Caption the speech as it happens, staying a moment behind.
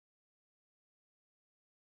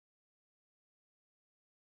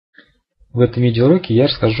В этом видеоуроке я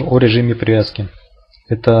расскажу о режиме привязки.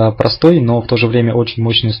 Это простой, но в то же время очень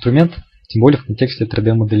мощный инструмент, тем более в контексте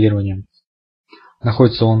 3D-моделирования.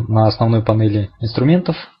 Находится он на основной панели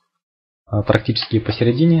инструментов, практически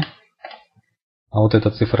посередине. А вот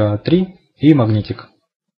эта цифра 3 и магнитик.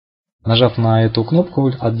 Нажав на эту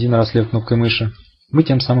кнопку один раз левой кнопкой мыши, мы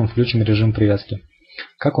тем самым включим режим привязки.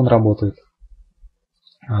 Как он работает?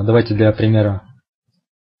 Давайте для примера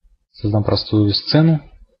создам простую сцену.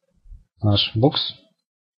 Наш бокс.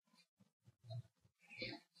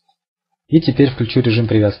 И теперь включу режим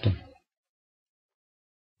привязки.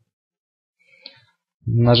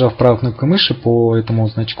 Нажав правой кнопкой мыши по этому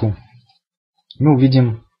значку, мы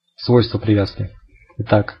увидим свойства привязки.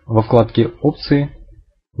 Итак, во вкладке «Опции»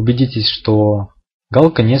 убедитесь, что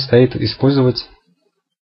галка не стоит использовать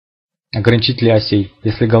ограничители осей.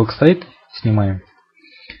 Если галка стоит, снимаем.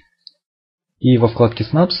 И во вкладке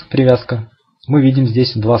 «Snaps» привязка мы видим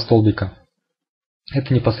здесь два столбика.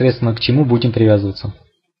 Это непосредственно к чему будем привязываться.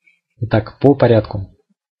 Итак, по порядку.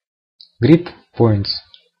 Grid Points,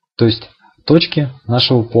 то есть точки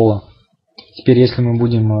нашего пола. Теперь, если мы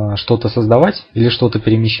будем что-то создавать или что-то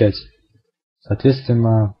перемещать,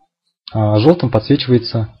 соответственно, желтым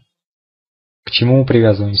подсвечивается, к чему мы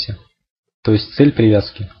привязываемся, то есть цель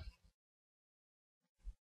привязки.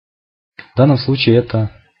 В данном случае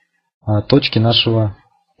это точки нашего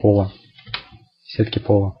пола, сетки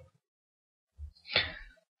пола.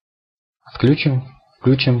 Включим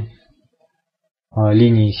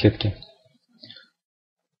линии сетки.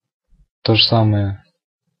 То же самое,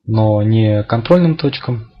 но не к контрольным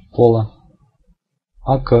точкам пола,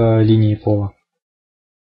 а к линии пола.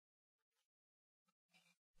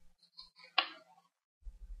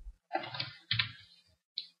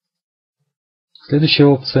 Следующая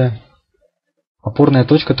опция — опорная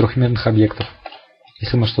точка трехмерных объектов.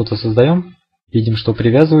 Если мы что-то создаем, видим, что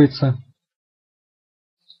привязывается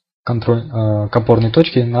к опорной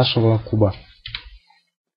точке нашего куба.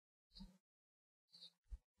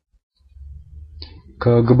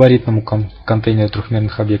 К габаритному контейнеру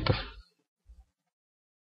трехмерных объектов.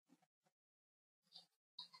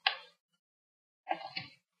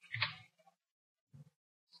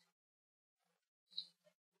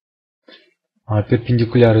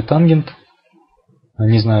 Перпендикуляр и тангент.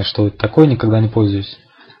 Не знаю, что это такое, никогда не пользуюсь.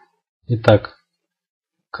 Итак,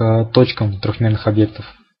 к точкам трехмерных объектов.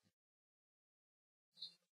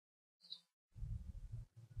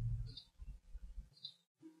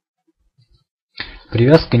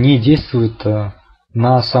 Привязка не действует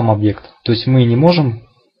на сам объект. То есть мы не можем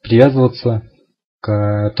привязываться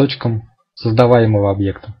к точкам создаваемого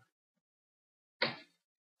объекта.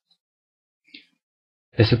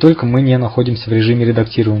 Если только мы не находимся в режиме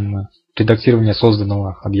редактирования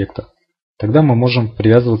созданного объекта. Тогда мы можем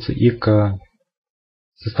привязываться и к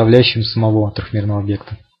составляющим самого трехмерного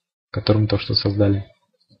объекта, который мы только что создали.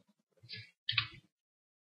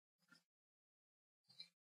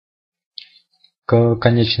 К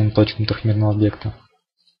конечным точкам трехмерного объекта.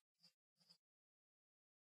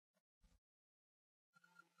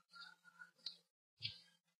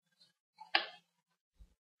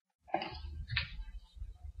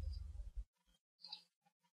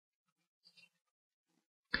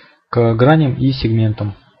 К граням и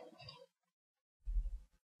сегментам.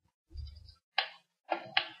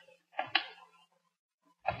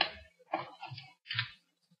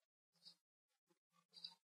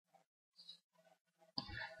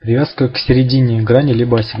 Привязка к середине грани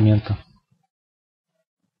либо сегмента.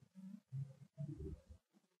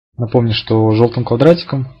 Напомню, что желтым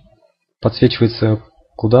квадратиком подсвечивается,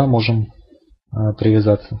 куда можем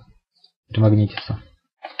привязаться, примагнититься.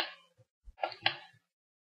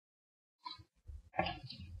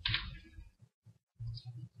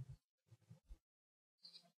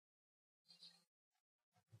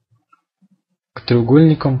 К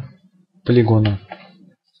треугольникам полигона.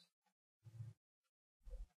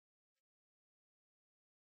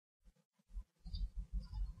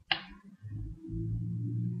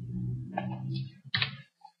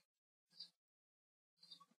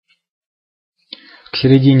 К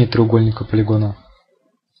середине треугольника полигона.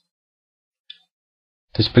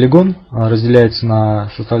 То есть полигон разделяется на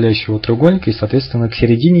составляющие его треугольника и, соответственно, к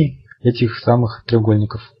середине этих самых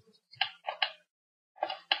треугольников.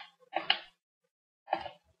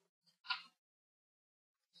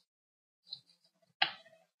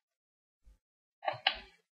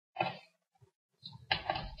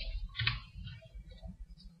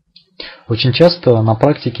 Очень часто на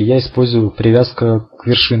практике я использую привязку к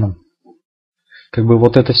вершинам.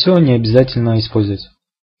 Вот это все не обязательно использовать.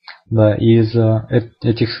 Да, из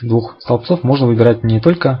этих двух столбцов можно выбирать не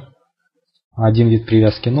только один вид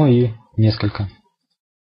привязки, но и несколько.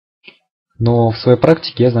 Но в своей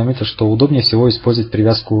практике я заметил, что удобнее всего использовать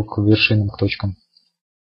привязку к вершинам, к точкам.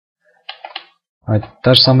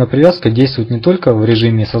 Та же самая привязка действует не только в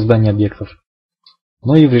режиме создания объектов,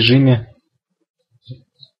 но и в режиме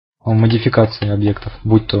модификации объектов,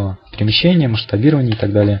 будь то перемещение, масштабирование и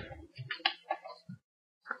так далее.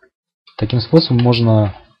 Таким способом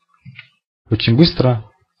можно очень быстро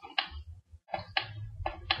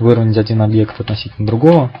выровнять один объект относительно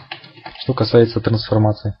другого, что касается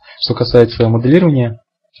трансформации. Что касается моделирования,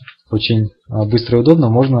 очень быстро и удобно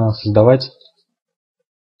можно создавать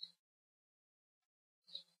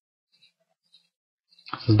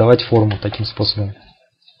форму таким способом.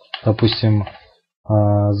 Допустим,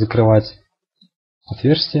 закрывать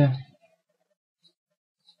отверстие.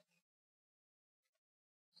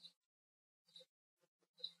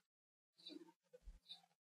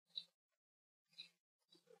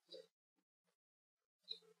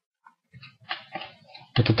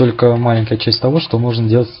 Это только маленькая часть того, что можно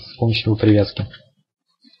делать с помощью привязки.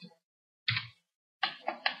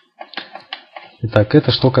 Итак,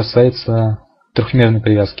 это что касается трехмерной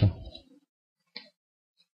привязки.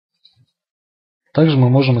 Также мы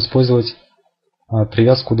можем использовать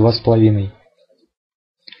привязку 2,5.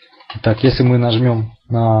 Итак, если мы нажмем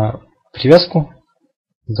на привязку,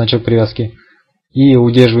 значок привязки, и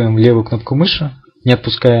удерживаем левую кнопку мыши, не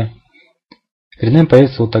отпуская, перед нами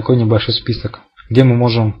появится вот такой небольшой список, где мы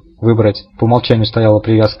можем выбрать, по умолчанию стояла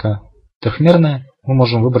привязка трехмерная, мы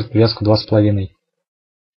можем выбрать привязку 2,5.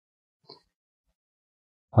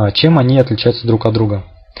 Чем они отличаются друг от друга?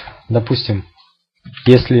 Допустим,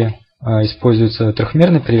 если используется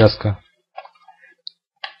трехмерная привязка,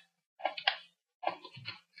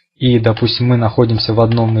 и, допустим, мы находимся в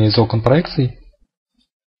одном из окон проекций,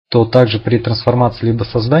 то также при трансформации либо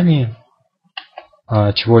создании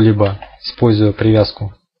чего-либо, используя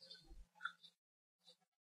привязку,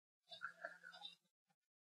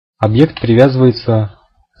 объект привязывается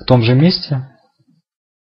в том же месте,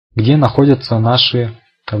 где находятся наши,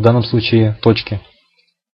 в данном случае, точки.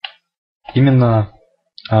 Именно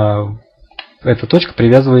эта точка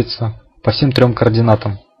привязывается по всем трем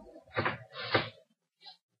координатам,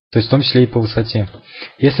 то есть в том числе и по высоте.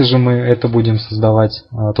 Если же мы это будем создавать,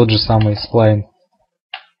 тот же самый сплайн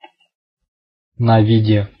на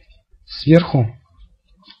виде сверху,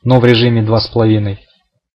 но в режиме 2,5,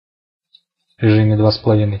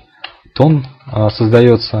 то он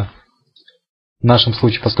создается в нашем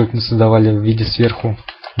случае, поскольку мы создавали в виде сверху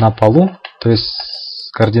на полу, то есть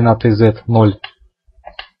с координатой z 0.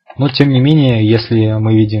 Но тем не менее, если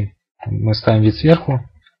мы видим, мы ставим вид сверху,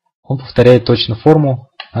 он повторяет точно форму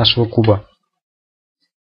нашего куба.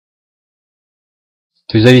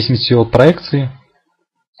 То есть в зависимости от проекции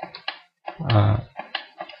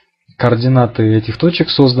координаты этих точек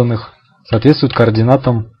созданных соответствуют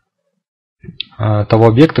координатам того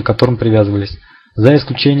объекта, к которому привязывались, за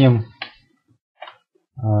исключением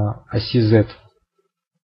оси z.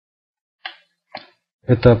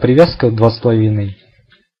 Это привязка 2,5.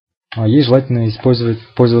 Ей желательно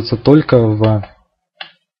пользоваться только в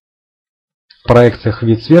проекциях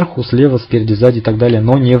вид сверху, слева, спереди, сзади и так далее,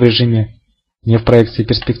 но не в режиме, не в проекции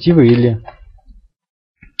перспективы или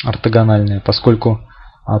ортогональная, поскольку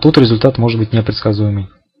тут результат может быть непредсказуемый.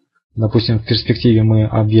 Допустим, в перспективе мы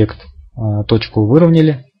объект, точку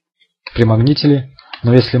выровняли, примагнитили,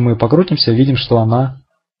 но если мы покрутимся, видим, что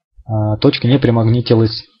точка не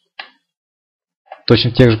примагнитилась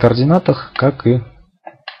точно в тех же координатах, как и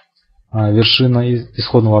вершина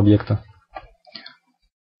исходного объекта.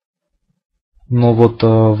 Но вот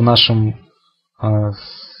в нашем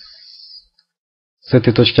с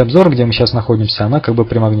этой точки обзора, где мы сейчас находимся, она как бы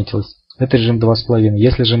примагнитилась. Это режим 2,5.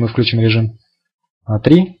 Если же мы включим режим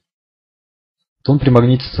 3, то он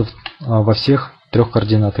примагнитится во всех трех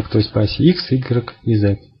координатах, то есть по оси x, y и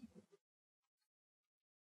z.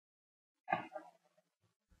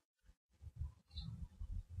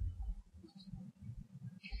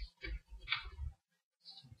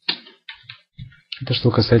 Это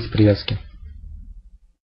что касается привязки.